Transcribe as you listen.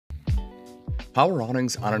Power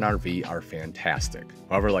awnings on an RV are fantastic.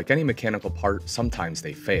 However, like any mechanical part, sometimes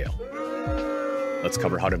they fail. Let's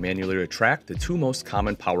cover how to manually retract the two most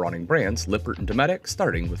common power awning brands, Lippert and Dometic,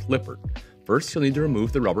 starting with Lippert. First, you'll need to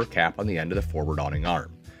remove the rubber cap on the end of the forward awning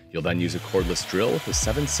arm. You'll then use a cordless drill with a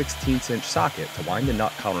 7/16" socket to wind the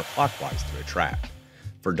nut counterclockwise to retract.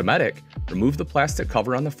 For Dometic, remove the plastic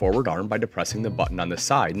cover on the forward arm by depressing the button on the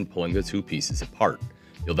side and pulling the two pieces apart.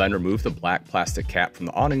 You'll then remove the black plastic cap from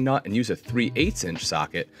the awning nut and use a 3/8"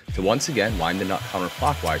 socket to once again wind the nut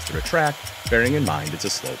counterclockwise to retract, bearing in mind it's a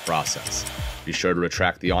slow process. Be sure to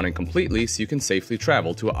retract the awning completely so you can safely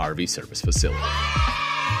travel to a RV service facility.